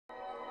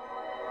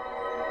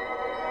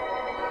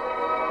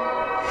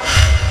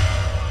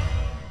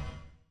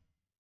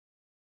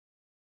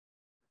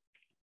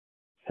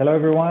Hello,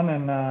 everyone,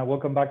 and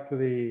welcome back to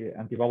the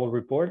anti-bubble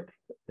report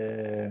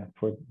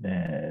for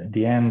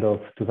the end of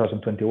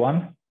 2021.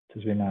 It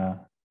has been an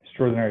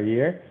extraordinary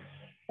year.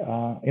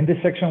 In this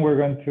section, we're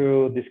going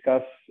to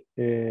discuss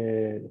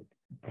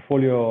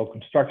portfolio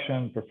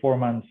construction,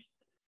 performance,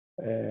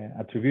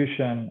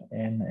 attribution,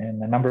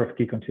 and a number of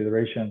key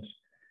considerations.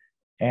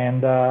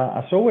 And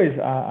as always,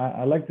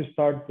 I like to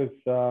start with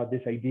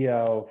this idea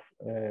of,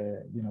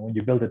 when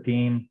you build a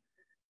team,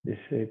 this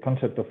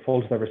concept of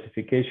false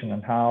diversification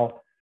and how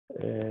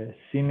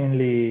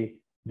seemingly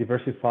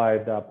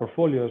diversified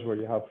portfolios where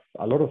you have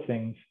a lot of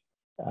things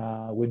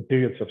with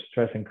periods of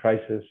stress and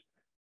crisis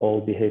all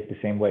behave the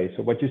same way.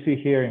 So what you see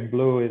here in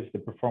blue is the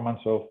performance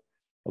of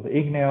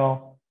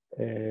Igneo,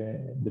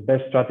 the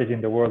best strategy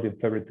in the world in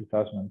February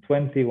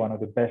 2020, one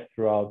of the best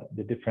throughout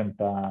the different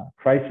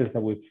crises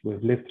that we've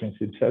lived through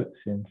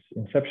since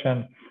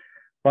inception,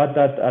 but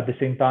that at the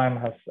same time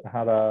has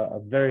had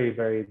a very,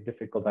 very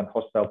difficult and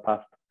hostile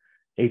past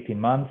 18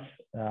 months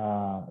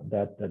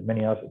that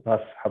many of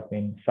us have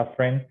been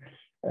suffering.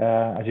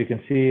 As you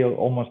can see,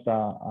 almost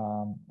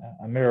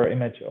a mirror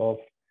image of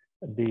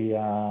the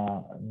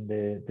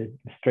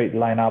straight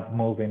line up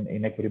move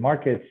in equity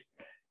markets.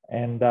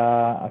 And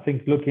I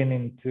think looking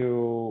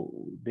into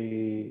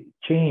the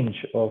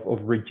change of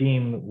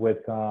regime with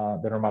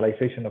the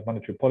normalization of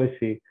monetary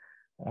policy,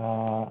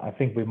 I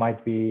think we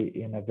might be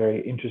in a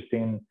very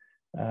interesting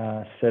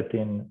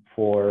setting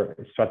for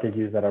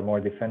strategies that are more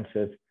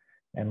defensive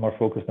and more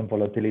focused on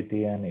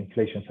volatility and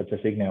inflation, such as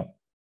Igneo.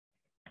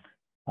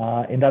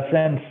 In that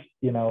sense,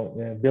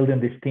 building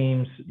these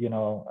teams,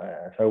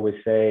 as I always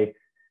say,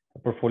 a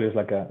portfolio is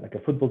like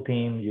a football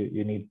team.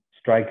 You need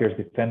strikers,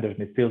 defenders,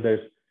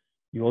 midfielders.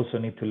 You also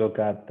need to look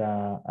at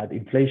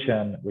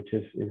inflation, which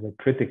is a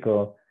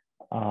critical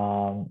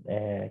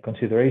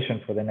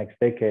consideration for the next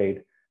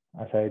decade,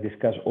 as I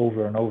discuss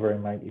over and over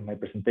in my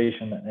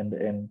presentation.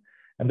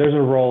 And there's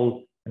a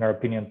role, in our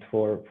opinion,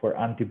 for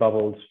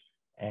anti-bubbles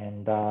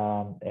and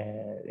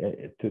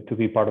to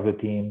be part of the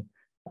team.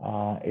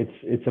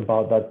 It's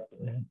about that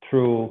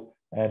true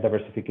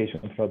diversification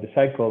throughout the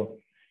cycle.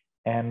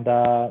 And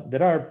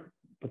there are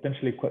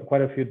potentially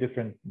quite a few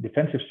different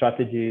defensive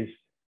strategies.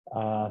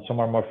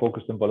 Some are more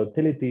focused on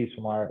volatility,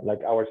 some are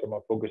like ours are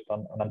more focused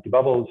on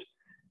anti-bubbles.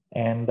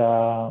 And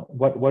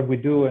what we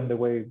do and the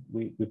way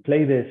we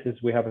play this is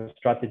we have a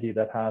strategy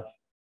that has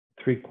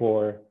three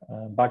core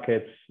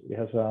buckets. It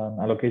has an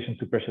allocation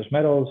to precious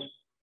metals,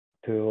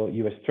 to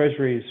US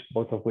Treasuries,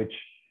 both of which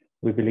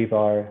we believe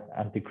are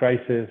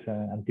anti-crisis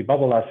and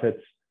anti-bubble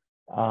assets.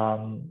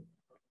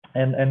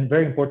 And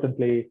very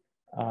importantly,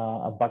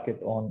 a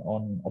bucket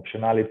on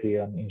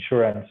optionality and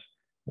insurance,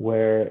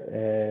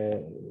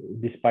 where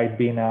despite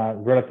being a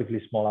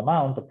relatively small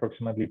amount,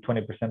 approximately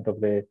 20%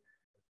 of the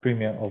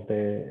premium of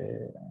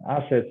the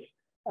assets,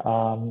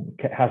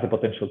 has the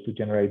potential to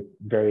generate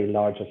very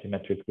large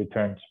asymmetric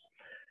returns.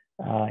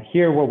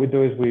 Here, what we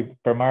do is we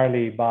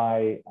primarily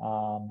buy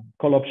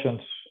call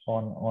options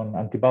on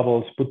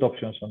anti-bubbles, put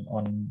options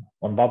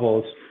on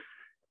bubbles,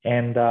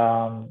 and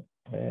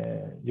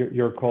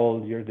your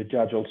call, you're the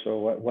judge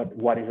also.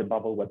 What is a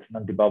bubble? What's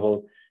an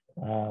anti-bubble?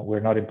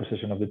 We're not in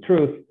possession of the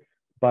truth,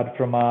 but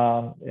from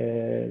a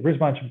risk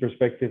management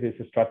perspective,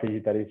 it's a strategy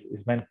that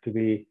is meant to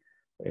be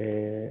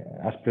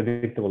as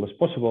predictable as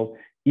possible,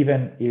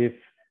 even if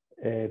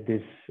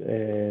this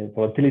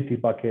volatility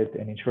bucket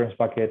and insurance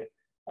bucket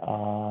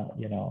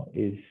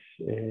is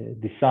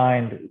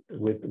designed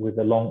with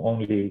a long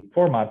only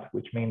format,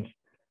 which means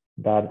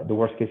that the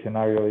worst case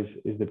scenario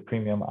is the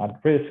premium at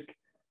risk.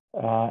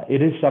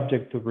 It is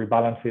subject to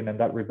rebalancing, and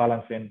that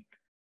rebalancing,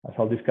 as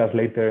I'll discuss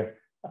later,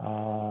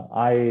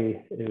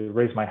 I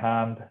raise my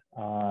hand.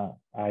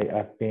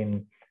 I've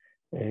been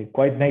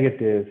quite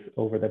negative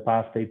over the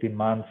past 18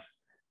 months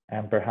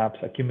and perhaps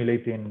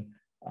accumulating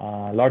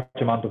a large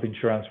amount of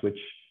insurance, which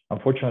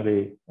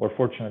unfortunately or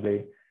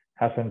fortunately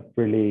hasn't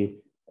really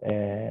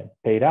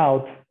paid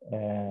out.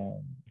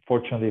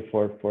 Fortunately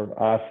for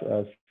us,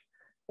 as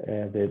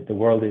the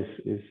world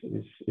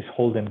is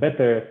holding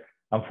better.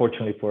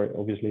 Unfortunately for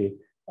obviously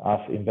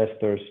us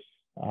investors,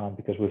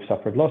 because we've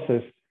suffered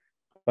losses.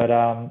 But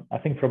I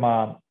think from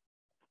a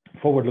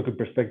forward-looking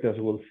perspective,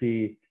 we'll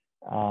see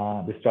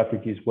the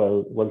strategy is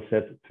well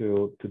set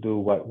to do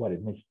what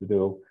it needs to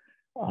do.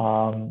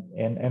 And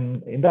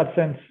in that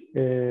sense,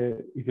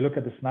 if you look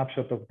at the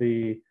snapshot of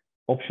the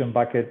option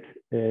bucket,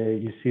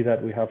 you see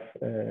that we have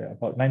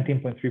about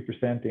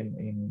 19.3%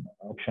 in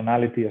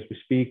optionality as we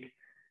speak,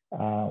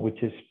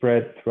 which is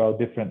spread throughout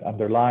different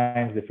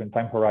underlines, different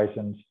time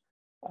horizons.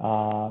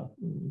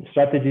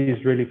 Strategy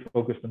is really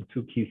focused on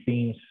two key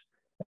themes,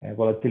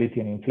 volatility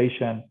and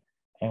inflation.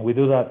 And we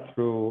do that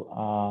through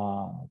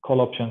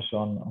call options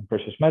on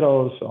precious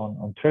metals,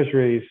 on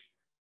treasuries,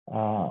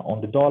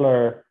 on the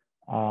dollar,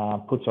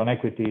 puts on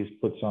equities,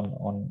 puts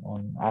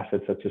on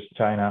assets such as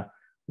China,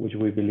 which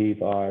we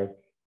believe are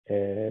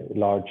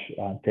large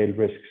tail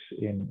risks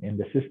in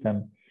the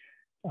system.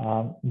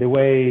 The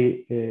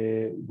way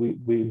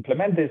we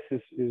implement this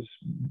is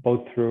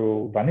both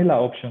through vanilla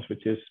options,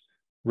 which is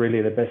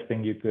really the best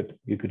thing you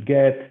could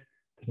get.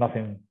 There's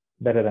nothing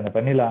better than a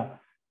vanilla,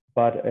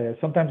 but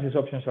sometimes these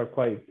options are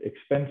quite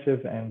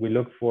expensive, and we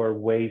look for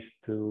ways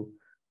to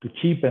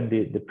cheapen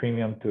the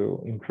premium,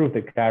 to improve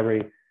the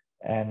carry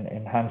and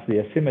enhance the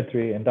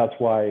asymmetry. And that's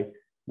why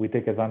we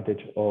take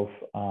advantage of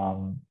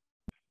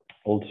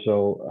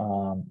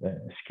also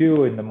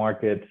skew in the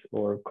market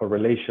or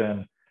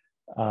correlation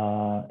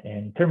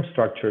and term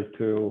structure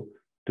to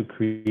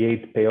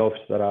create payoffs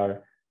that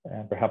are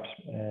perhaps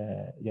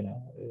you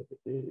know,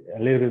 a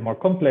little bit more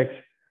complex,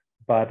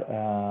 but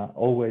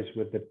always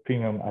with the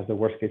premium as the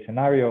worst case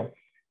scenario,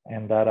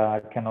 and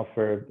that can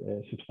offer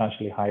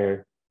substantially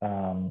higher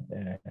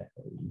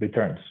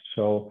returns.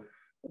 So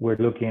we're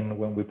looking,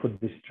 when we put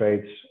these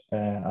trades,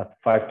 at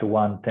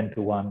 5-to-1,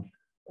 10-to-1,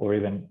 or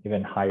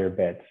even higher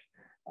bets.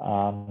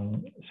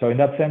 So in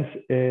that sense,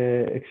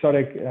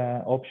 exotic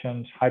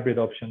options, hybrid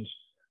options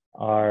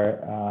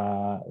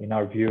are, in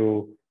our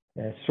view,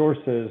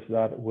 sources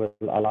that will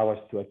allow us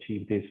to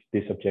achieve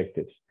these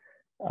objectives.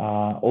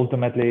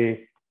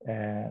 Ultimately,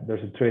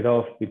 there's a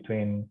trade-off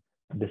between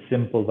the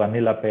simple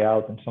vanilla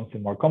payout and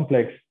something more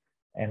complex,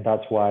 and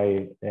that's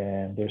why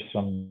there's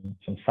some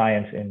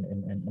science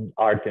and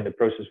art in the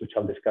process, which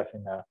I'll discuss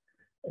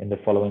in the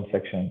following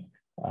section,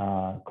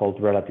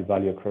 called relative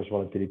value across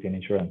volatility in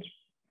insurance.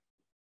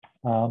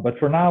 But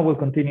for now, we'll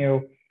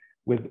continue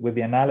with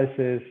the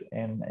analysis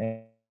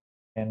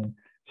and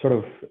sort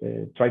of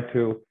try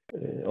to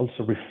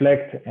also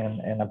reflect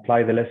and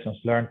apply the lessons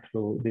learned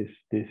through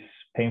this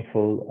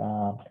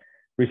painful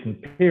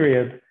recent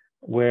period,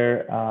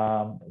 where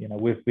you know,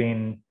 we've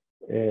been,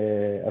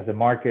 as a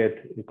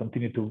market, we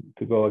continue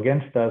to go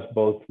against us,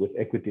 both with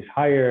equities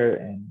higher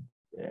and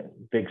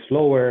VIX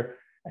lower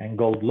and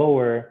gold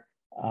lower,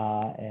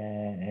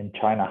 and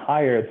China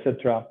higher,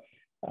 etc.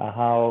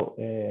 How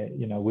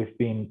you know, we've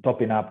been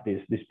topping up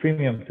this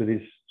premium to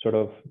this sort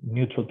of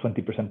neutral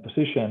 20%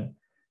 position,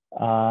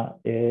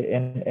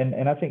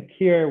 and I think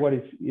here what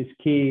is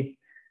key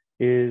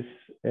is,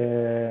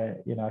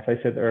 you know, as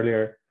I said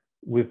earlier,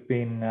 we've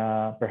been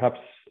perhaps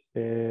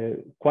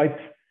quite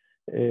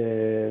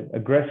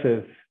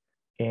aggressive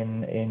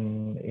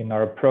in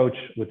our approach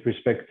with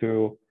respect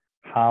to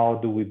how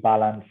do we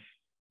balance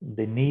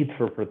the need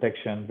for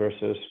protection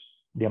versus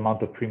the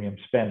amount of premium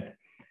spent.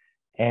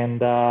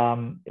 And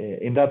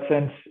in that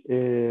sense,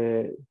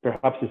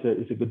 perhaps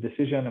it's a good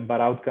decision and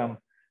bad outcome.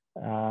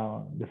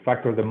 The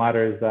fact of the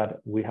matter is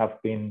that we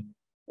have been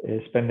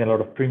spending a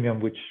lot of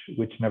premium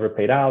which never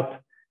paid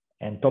out,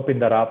 and topping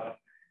that up.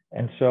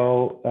 And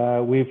so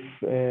we've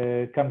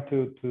come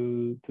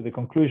to the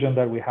conclusion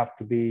that we have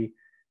to be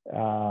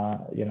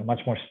you know,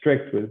 much more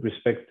strict with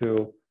respect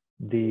to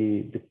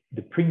the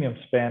premium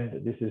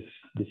spend. This is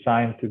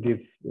designed to give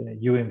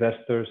you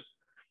investors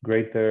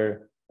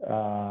greater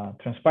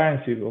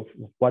transparency of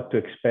what to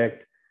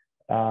expect.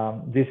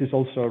 This is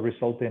also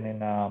resulting in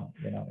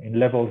you know, in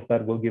levels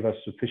that will give us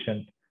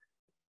sufficient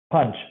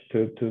punch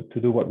to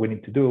do what we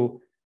need to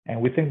do. And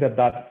we think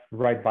that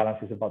right balance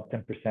is about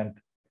 10%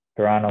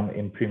 per annum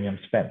in premium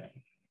spent.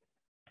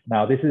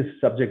 Now, this is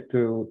subject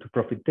to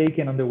profit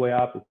taking on the way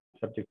up.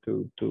 It's subject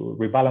to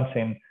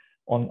rebalancing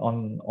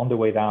on the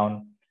way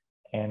down,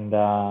 and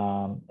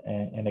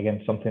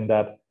again, something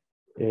that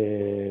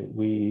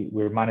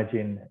we're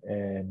managing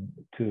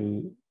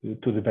to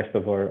the best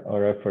of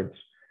our efforts.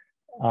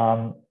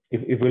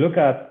 If we look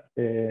at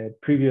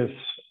previous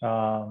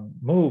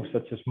moves,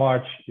 such as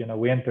March, you know,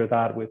 we entered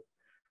that with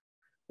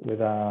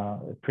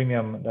a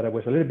premium that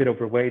was a little bit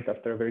overweight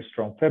after a very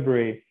strong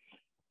February,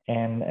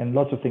 and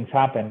lots of things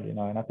happened, you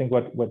know. And I think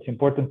what's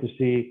important to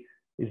see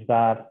is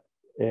that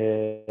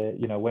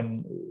you know,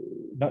 when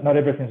not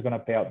everything's going to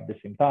pay out at the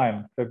same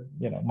time. So,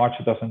 you know, March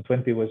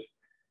 2020 was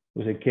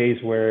a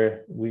case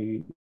where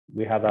we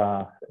had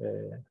a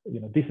you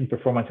know, decent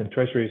performance in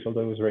treasuries,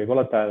 although it was very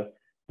volatile.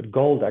 But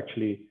gold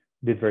actually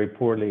did very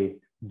poorly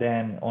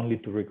then, only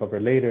to recover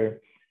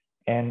later.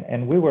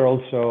 And we were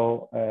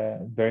also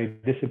very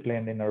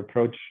disciplined in our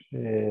approach,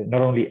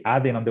 not only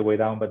adding on the way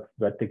down,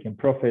 but taking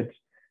profits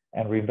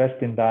and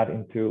reinvesting that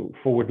into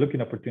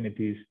forward-looking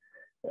opportunities,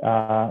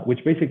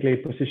 which basically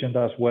positioned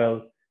us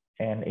well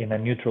and in a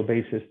neutral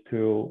basis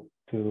to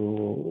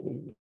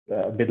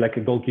a bit like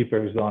a goalkeeper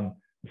who's on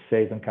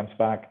save and comes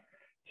back.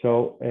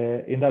 So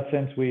in that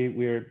sense,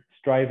 we're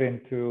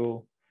striving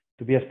to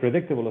be as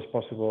predictable as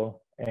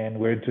possible, and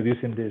we're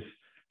introducing these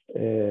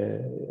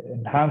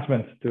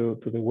enhancements to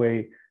the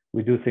way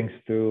we do things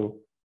to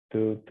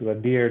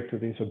adhere to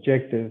these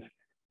objectives,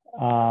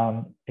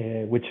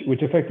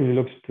 which effectively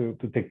looks to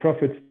take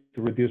profits,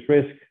 to reduce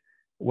risk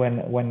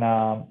when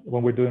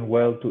we're doing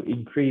well, to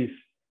increase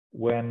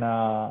when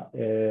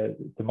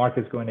the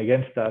market's going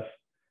against us.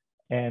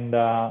 And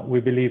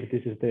we believe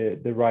this is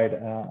the right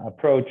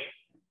approach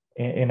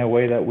in a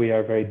way that we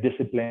are very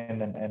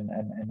disciplined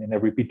and in a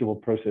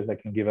repeatable process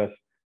that can give us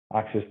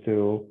access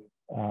to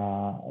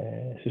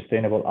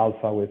sustainable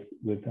alpha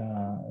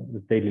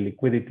with daily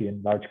liquidity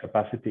and large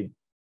capacity.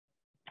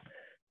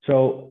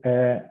 So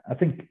I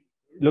think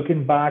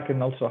looking back,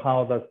 and also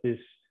how does this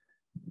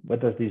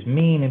what does this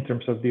mean in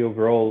terms of the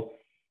overall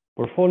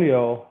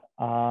portfolio?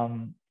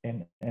 And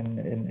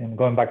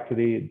going back to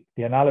the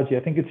analogy,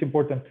 I think it's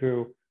important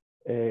to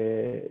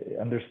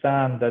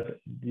understand that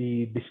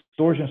the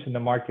distortions in the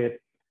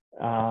market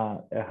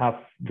have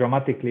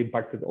dramatically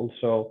impacted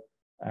also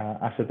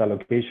asset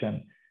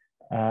allocation.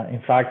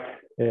 In fact,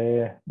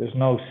 there's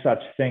no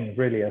such thing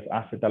really as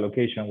asset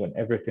allocation when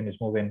everything is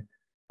moving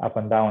up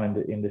and down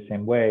in the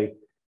same way.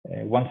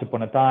 Once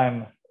upon a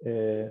time,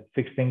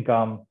 fixed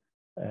income,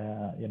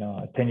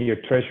 a 10-year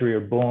treasury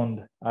or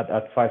bond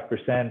at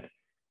 5%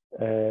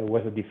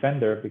 was a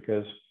defender,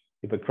 because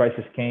if a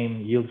crisis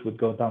came, yields would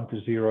go down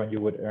to zero and you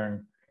would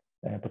earn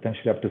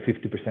potentially up to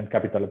 50%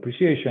 capital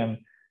appreciation.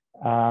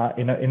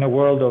 In a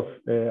world of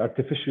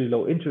artificially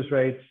low interest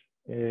rates,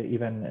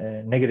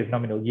 even negative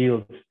nominal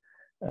yields,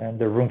 and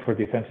the room for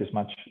defense is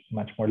much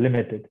more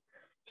limited.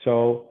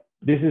 So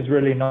this is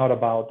really not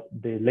about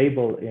the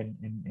label in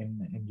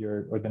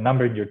your, or the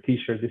number in your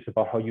T-shirt. This is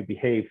about how you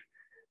behave,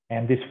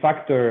 and this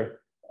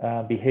factor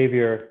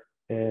behavior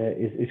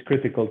is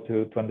critical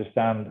to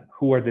understand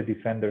who are the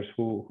defenders,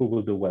 who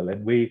will do well.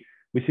 And we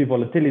see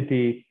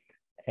volatility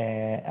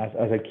as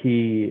a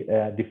key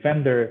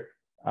defender.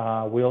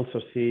 We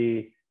also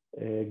see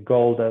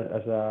gold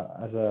as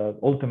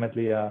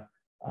ultimately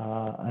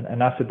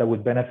an asset that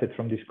would benefit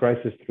from this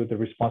crisis through the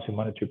responsive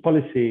monetary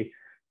policy.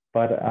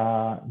 But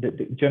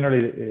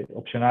generally,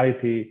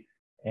 optionality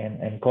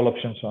and call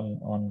options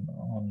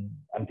on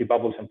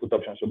anti-bubbles and put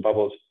options on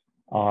bubbles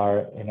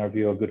are, in our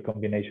view, a good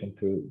combination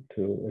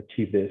to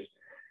achieve this.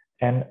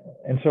 And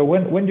so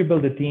when you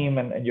build a team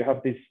and you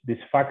have these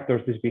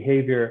factors, this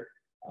behavior,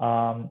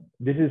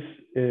 this is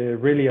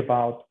really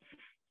about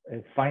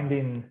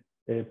finding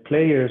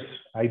players.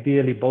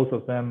 Ideally, both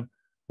of them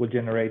will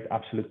generate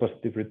absolute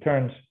positive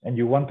returns, and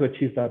you want to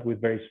achieve that with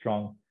very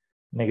strong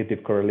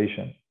negative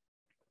correlation.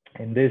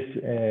 In this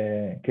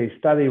case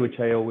study, which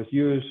I always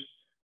use,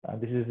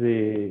 this is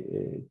the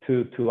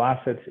two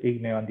assets,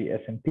 Igneo and the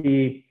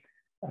S&P.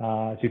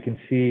 As you can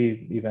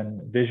see,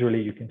 even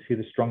visually, you can see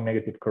the strong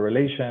negative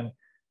correlation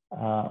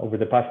over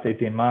the past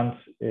 18 months.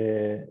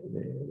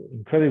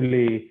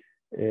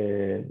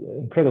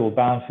 Incredible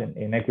bounce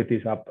in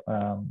equities, up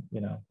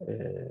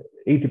 80%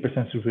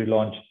 since we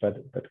launched,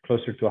 but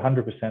closer to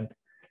 100%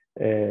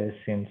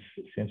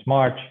 since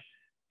March,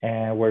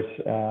 and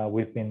whereas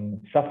we've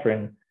been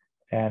suffering,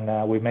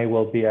 and we may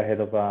well be ahead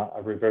of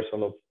a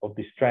reversal of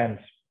these trends.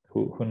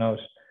 Who knows?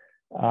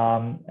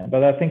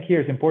 But I think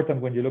here it's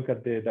important when you look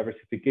at the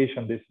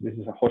diversification. This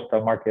is a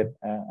hostile market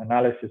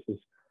analysis. Is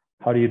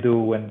how do you do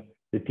when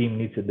the team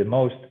needs it the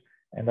most,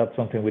 and that's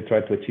something we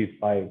try to achieve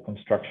by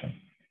construction.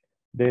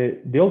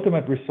 The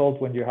ultimate result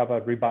when you have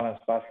a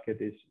rebalanced basket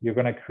is you're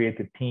going to create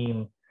a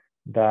team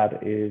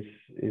that is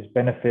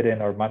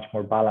benefiting or much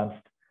more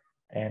balanced.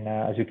 And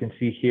as you can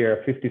see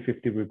here, a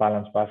 50-50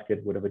 rebalanced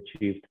basket would have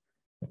achieved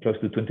close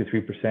to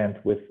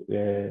 23% with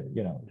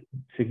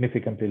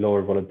significantly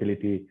lower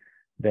volatility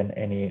than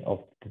any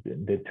of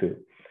the two.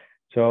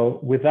 So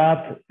with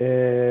that,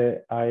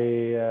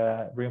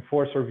 I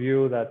reinforce our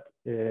view that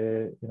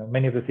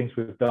many of the things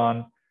we've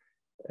done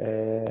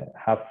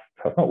have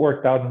not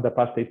worked out in the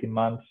past 18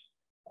 months.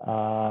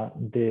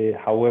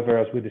 However,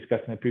 as we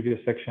discussed in the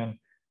previous section,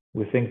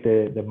 we think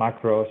the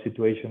macro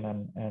situation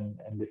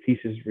and the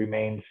thesis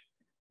remains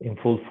in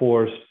full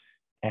force,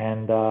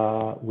 and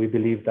we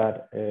believe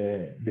that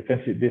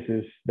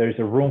there is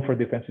a room for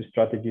defensive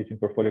strategies in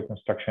portfolio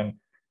construction,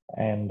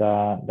 and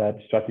that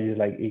strategies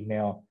like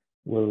Igneo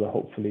will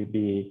hopefully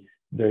be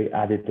very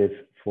additive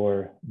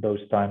for those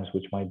times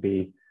which might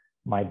be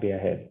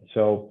ahead.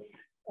 So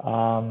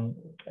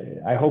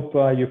I hope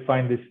you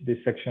find this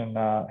section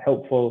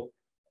helpful,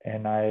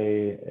 and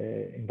I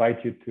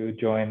invite you to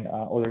join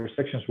other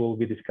sections. We'll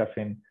be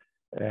discussing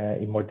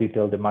in more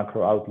detail the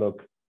macro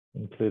outlook,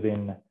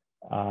 including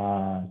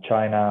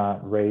China,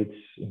 rates,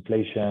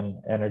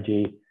 inflation,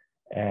 energy,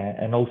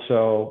 and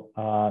also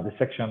the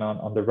section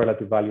on the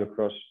relative value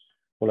across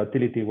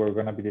volatility. We're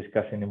going to be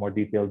discussing in more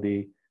detail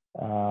the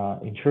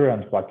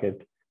insurance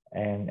bucket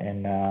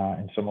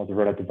and some of the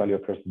relative value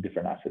across the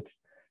different assets.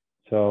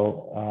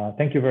 So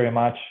thank you very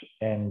much,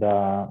 and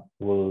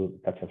we'll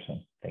catch up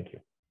soon. Thank you.